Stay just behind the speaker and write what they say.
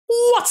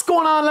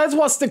going on, lads?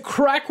 What's the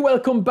crack?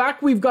 Welcome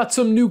back. We've got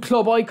some new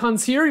club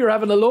icons here. You're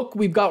having a look.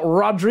 We've got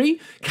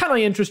Rodri. Can I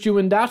interest you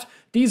in that?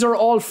 These are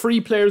all free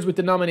players with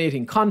the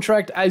nominating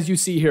contract, as you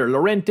see here.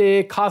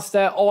 Llorente,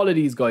 Costa, all of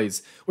these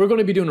guys. We're going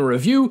to be doing a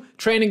review,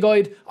 training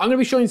guide. I'm going to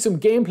be showing some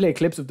gameplay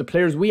clips of the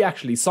players we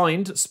actually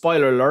signed.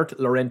 Spoiler alert,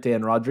 Llorente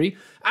and Rodri.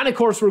 And of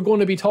course, we're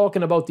going to be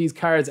talking about these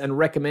cards and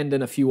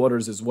recommending a few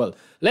others as well.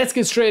 Let's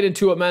get straight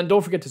into it, man.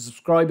 Don't forget to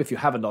subscribe if you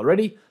haven't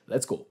already.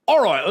 Let's go.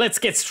 All right, let's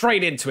get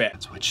straight into it.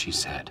 That's what she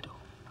said.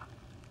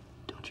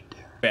 Don't you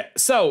dare. Yeah,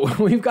 so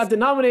we've got the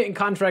nominating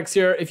contracts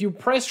here. If you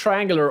press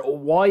triangle or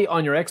Y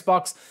on your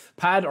Xbox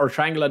pad or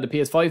triangle on the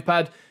PS5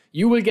 pad,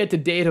 you will get the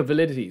date of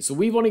validity. So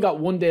we've only got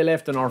 1 day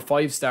left on our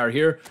 5-star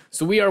here.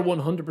 So we are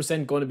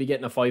 100% going to be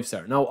getting a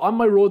 5-star. Now, on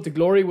my road to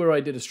glory, where I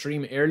did a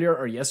stream earlier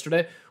or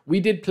yesterday, we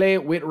did play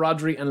with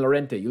Rodri and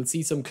Llorente. You'll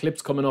see some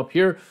clips coming up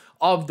here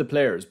of the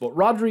players. But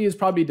Rodri is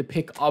probably the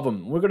pick of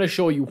them. We're going to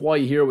show you why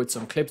here with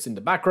some clips in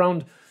the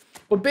background.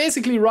 But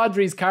basically,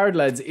 Rodri's card,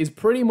 lads, is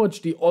pretty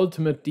much the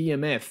ultimate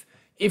DMF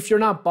if you're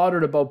not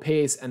bothered about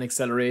pace and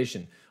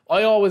acceleration.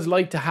 I always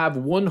like to have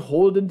one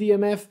holding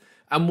DMF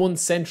and one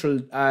central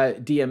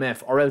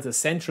DMF, or else a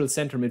central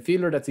center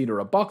midfielder that's either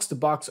a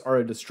box-to-box or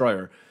a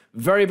destroyer.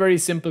 Very, very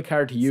simple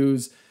card to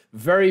use.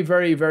 Very,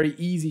 very, very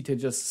easy to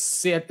just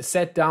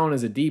set down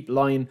as a deep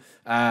line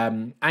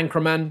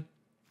anchorman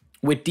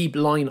with deep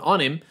line on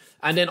him,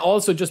 and then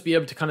also just be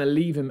able to kind of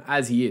leave him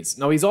as he is.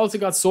 Now, he's also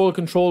got soul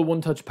control,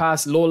 one-touch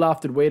pass, low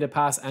lofted weighted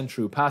pass, and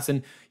true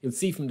passing. You'll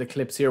see from the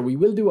clips here. We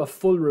will do a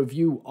full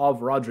review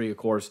of Rodri, of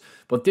course,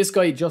 but this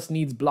guy just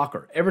needs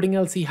blocker. Everything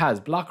else he has,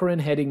 blocker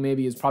and heading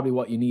maybe is probably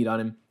what you need on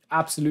him.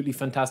 Absolutely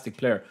fantastic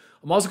player.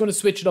 I'm also going to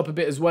switch it up a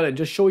bit as well and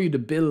just show you the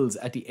builds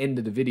at the end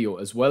of the video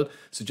as well.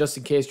 So just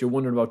in case you're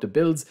wondering about the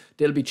builds,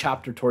 they'll be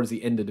chaptered towards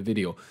the end of the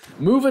video.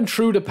 Moving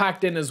through the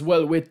pack then as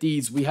well with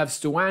these, we have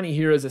Stuani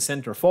here as a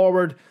centre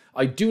forward.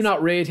 I do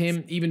not rate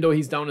him, even though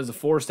he's down as a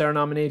 4-star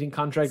nominating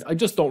contract. I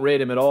just don't rate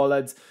him at all,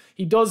 lads.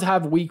 He does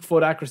have weak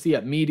foot accuracy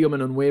at medium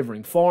and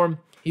unwavering form.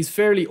 He's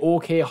fairly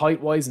okay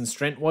height-wise and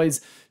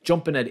strength-wise,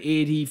 jumping at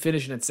 80,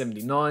 finishing at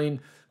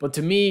 79. But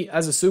to me,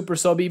 as a super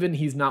sub even,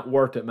 he's not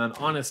worth it, man.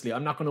 Honestly,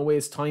 I'm not going to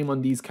waste time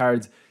on these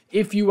cards.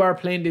 If you are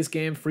playing this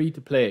game free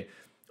to play,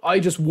 I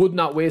just would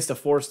not waste a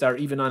 4-star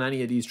even on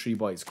any of these 3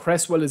 buys.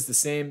 Cresswell is the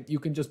same. You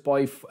can just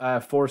buy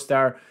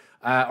 4-star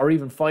or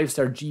even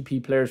 5-star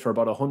GP players for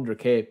about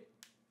 100k.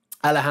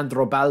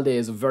 Alejandro Balde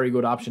is a very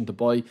good option to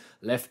buy.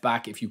 Left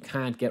back, if you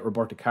can't get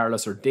Roberto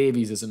Carlos, or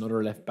Davies is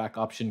another left back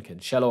option.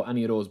 Cancelo,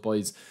 any of those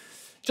boys.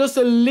 Just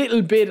a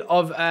little bit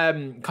of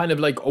kind of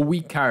like a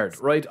weak card,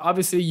 right?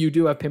 Obviously, you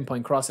do have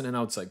pinpoint crossing and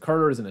outside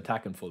curlers and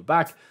attacking full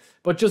back,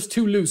 but just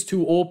too loose,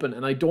 too open.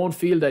 And I don't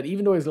feel that,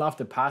 even though his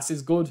lofted pass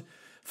is good,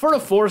 for a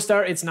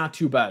 4-star, it's not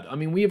too bad. I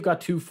mean, we've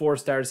got 2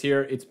 4-stars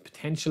here. It's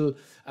potentially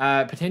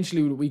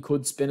we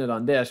could spin it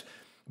on that.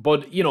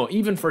 But, you know,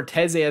 even for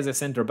Teze as a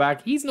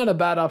centre-back, he's not a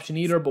bad option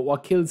either, but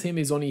what kills him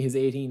is only his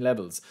 18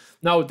 levels.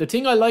 Now, the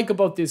thing I like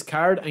about this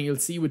card, and you'll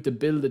see with the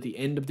build at the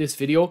end of this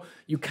video,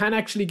 you can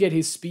actually get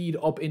his speed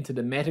up into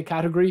the meta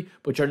category,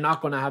 but you're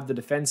not going to have the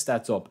defense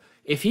stats up.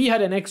 If he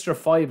had an extra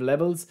 5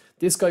 levels,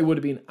 this guy would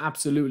have been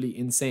absolutely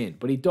insane.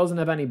 But he doesn't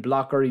have any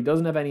blocker, he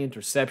doesn't have any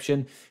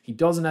interception, he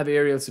doesn't have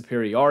aerial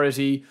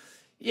superiority.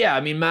 Yeah,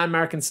 I mean, man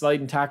mark and slide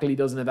and tackle, he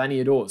doesn't have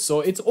any of those.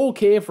 So it's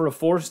okay for a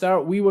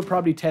 4-star. We would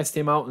probably test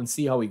him out and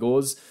see how he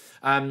goes.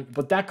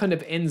 But that kind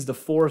of ends the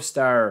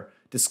 4-star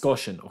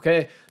discussion,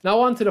 okay? Now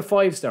on to the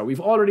 5-star. We've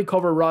already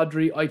covered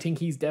Rodri. I think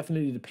he's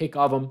definitely the pick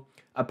of him,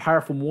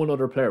 apart from one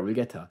other player. We'll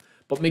get to that.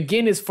 But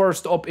McGinn is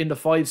first up in the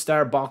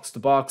 5-star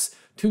box-to-box.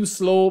 Too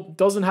slow,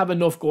 doesn't have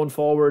enough going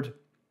forward.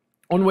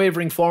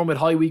 Unwavering form with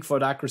high weak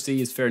foot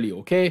accuracy is fairly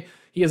okay.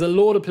 He has a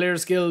load of player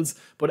skills,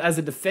 but as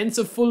a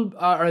defensive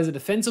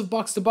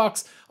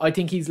box-to-box, I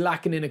think he's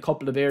lacking in a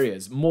couple of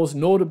areas. Most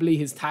notably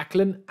his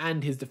tackling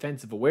and his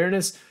defensive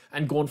awareness.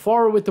 And going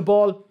forward with the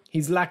ball,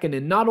 he's lacking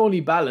in not only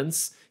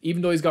balance,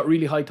 even though he's got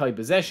really high tight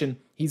possession,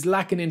 he's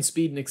lacking in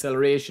speed and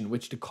acceleration,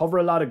 which to cover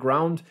a lot of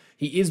ground,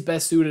 he is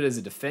best suited as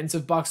a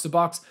defensive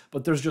box-to-box,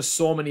 but there's just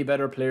so many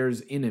better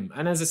players in him.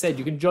 And as I said,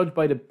 you can judge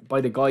by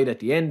the guide at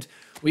the end.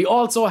 We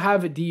also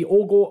have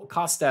Diogo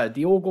Costa.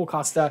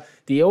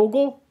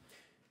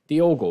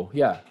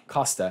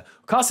 Costa.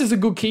 Costa's a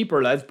good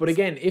keeper, lads, but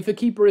again, if a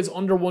keeper is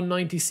under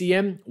 190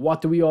 cm,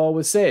 what do we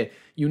always say?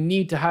 You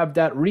need to have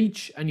that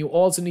reach, and you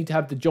also need to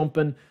have the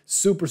jumping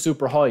super,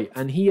 super high,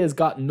 and he has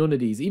got none of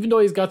these. Even though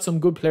he's got some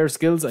good player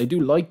skills, I do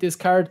like this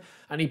card,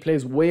 and he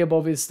plays way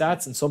above his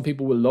stats, and some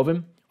people will love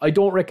him. I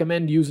don't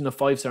recommend using a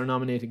 5-star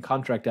nominating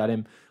contract at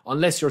him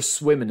unless you're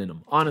swimming in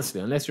him.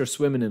 Honestly, unless you're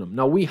swimming in him.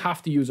 Now, we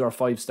have to use our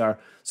 5-star,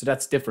 so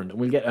that's different. And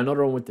we'll get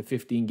another one with the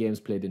 15 games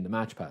played in the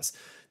match pass.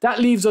 That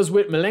leaves us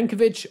with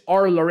Milenkovic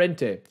or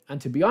Llorente. And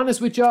to be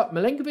honest with you,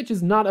 Milenkovic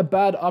is not a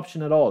bad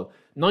option at all.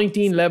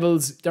 19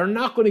 levels. They're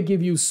not going to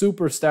give you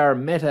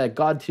superstar, meta,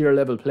 god tier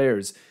level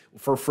players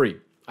for free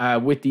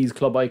with these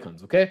club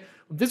icons, okay?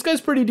 This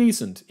guy's pretty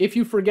decent if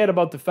you forget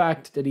about the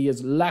fact that he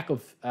has lack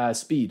of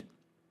speed.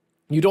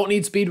 You don't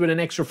need speed with an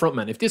extra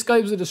frontman. If this guy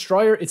was a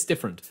destroyer, it's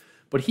different.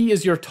 But he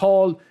is your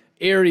tall,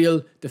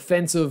 aerial,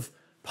 defensive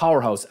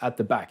powerhouse at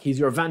the back. He's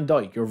your Van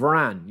Dijk, your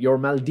Varane, your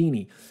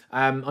Maldini.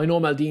 I know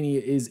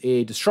Maldini is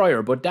a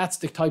destroyer, but that's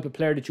the type of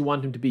player that you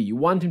want him to be. You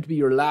want him to be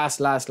your last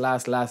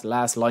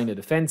line of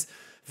defense.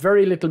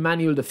 Very little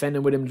manual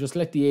defending with him. Just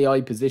let the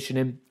AI position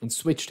him and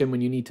switch him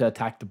when you need to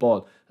attack the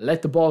ball.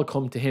 Let the ball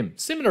come to him.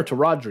 Similar to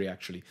Rodri,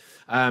 actually.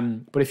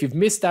 But if you've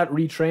missed that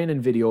retraining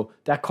video,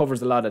 that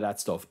covers a lot of that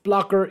stuff.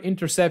 Blocker,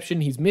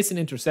 interception. He's missing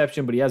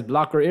interception, but he has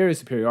blocker, area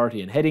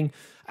superiority, and heading.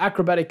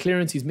 Acrobatic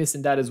clearance, he's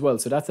missing that as well.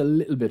 So that's a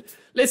little bit.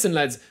 Listen,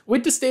 lads,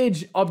 with the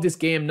stage of this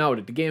game now,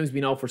 that the game's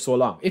been out for so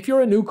long, if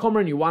you're a newcomer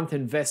and you want to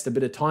invest a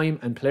bit of time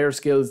and player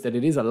skills, that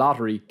it is a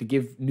lottery to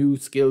give new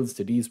skills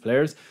to these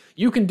players,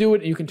 you can do it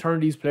and you can turn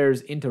these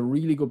players into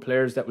really good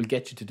players that will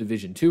get you to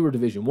Division 2 or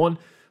Division 1.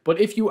 But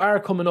if you are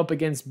coming up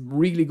against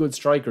really good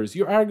strikers,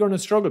 you are going to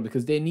struggle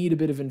because they need a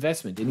bit of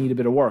investment. They need a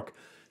bit of work.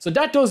 So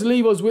that does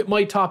leave us with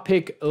my top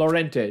pick,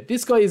 Llorente.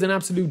 This guy is an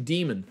absolute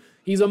demon.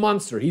 He's a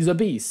monster. He's a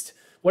beast.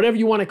 Whatever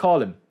you want to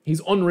call him. He's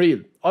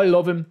unreal. I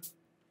love him.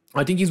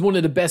 I think he's one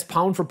of the best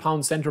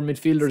pound-for-pound centre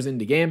midfielders in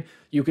the game.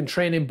 You can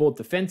train him both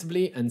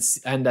defensively and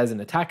as an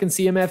attacking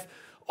CMF.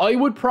 I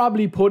would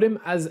probably put him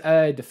as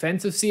a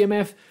defensive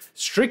CMF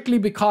strictly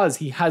because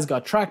he has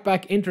got track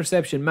back,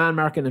 interception, man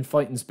marking, and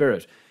fighting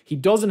spirit. He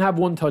doesn't have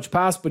one-touch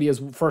pass, but he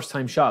has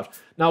first-time shot.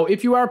 Now,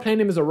 if you are playing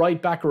him as a right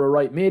back or a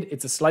right mid,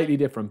 it's a slightly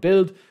different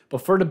build. But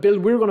for the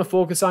build we're going to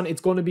focus on, it's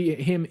going to be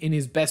him in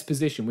his best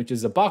position, which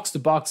is a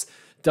box-to-box,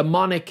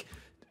 demonic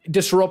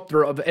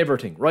disruptor of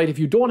everything, right? If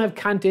you don't have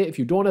Kante, if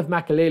you don't have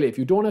Makalele, if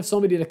you don't have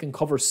somebody that can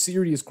cover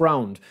serious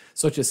ground,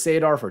 such as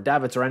Seedorf or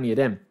Davids or any of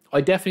them, I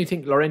definitely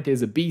think Llorente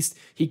is a beast.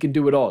 He can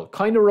do it all.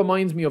 Kind of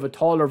reminds me of a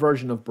taller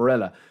version of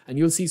Barella, and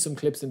you'll see some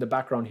clips in the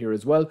background here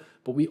as well,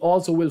 but we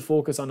also will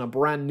focus on a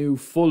brand new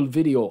full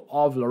video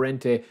of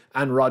Llorente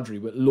and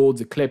Rodri with loads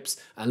of clips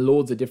and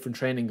loads of different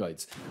training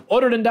guides.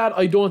 Other than that,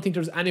 I don't think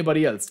there's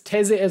anybody else.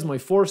 Teze as my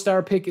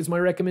 4-star pick is my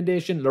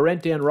recommendation,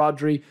 Llorente and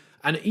Rodri.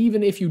 And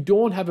even if you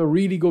don't have a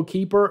really good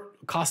keeper,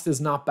 Costa's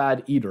not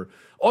bad either.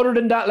 Other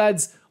than that,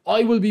 lads,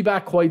 I will be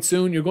back quite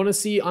soon. You're going to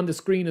see on the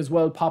screen as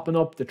well popping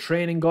up the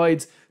training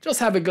guides. Just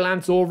have a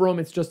glance over them.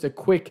 It's just a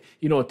quick,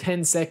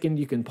 10-second.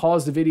 You can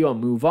pause the video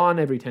and move on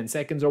every 10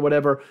 seconds or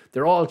whatever.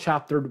 They're all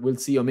chaptered. We'll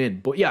see them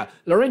in. But yeah,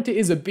 Llorente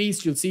is a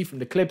beast. You'll see from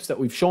the clips that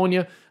we've shown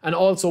you. And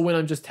also when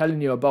I'm just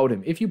telling you about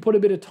him. If you put a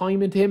bit of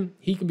time into him,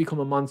 he can become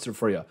a monster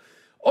for you.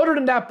 Other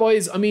than that,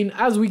 boys, I mean,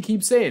 as we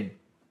keep saying,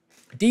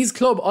 these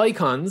club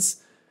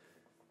icons,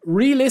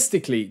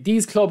 realistically,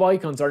 these club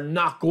icons are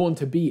not going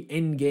to be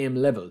in-game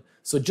level.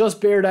 So just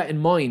bear that in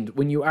mind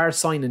when you are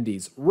signing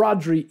these.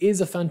 Rodri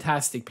is a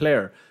fantastic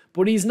player,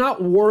 but he's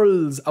not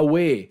worlds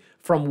away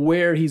from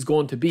where he's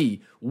going to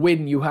be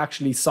when you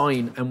actually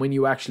sign and when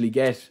you actually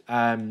get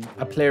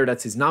a player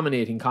that's his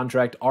nominating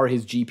contract or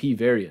his GP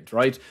variant,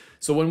 right?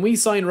 So when we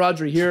sign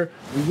Rodri here,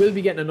 we will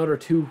be getting another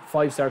 2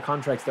 5-star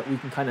contracts that we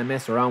can kind of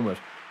mess around with.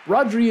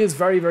 Rodri is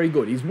very, very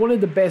good. He's one of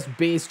the best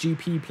base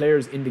GP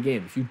players in the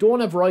game. If you don't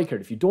have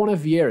Rijkaard, if you don't have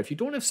Vieira, if you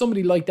don't have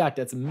somebody like that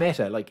that's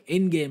meta, like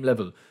in-game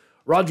level,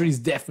 Rodri's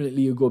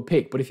definitely a good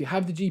pick. But if you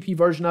have the GP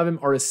version of him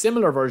or a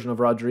similar version of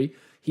Rodri,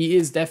 he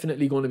is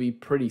definitely going to be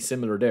pretty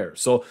similar there.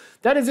 So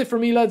that is it for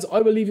me, lads. I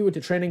will leave you with the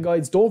training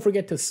guides. Don't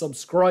forget to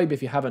subscribe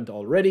if you haven't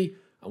already,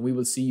 and we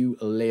will see you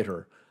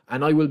later.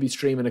 And I will be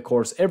streaming, of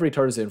course, every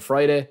Thursday and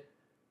Friday.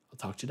 I'll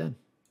talk to you then.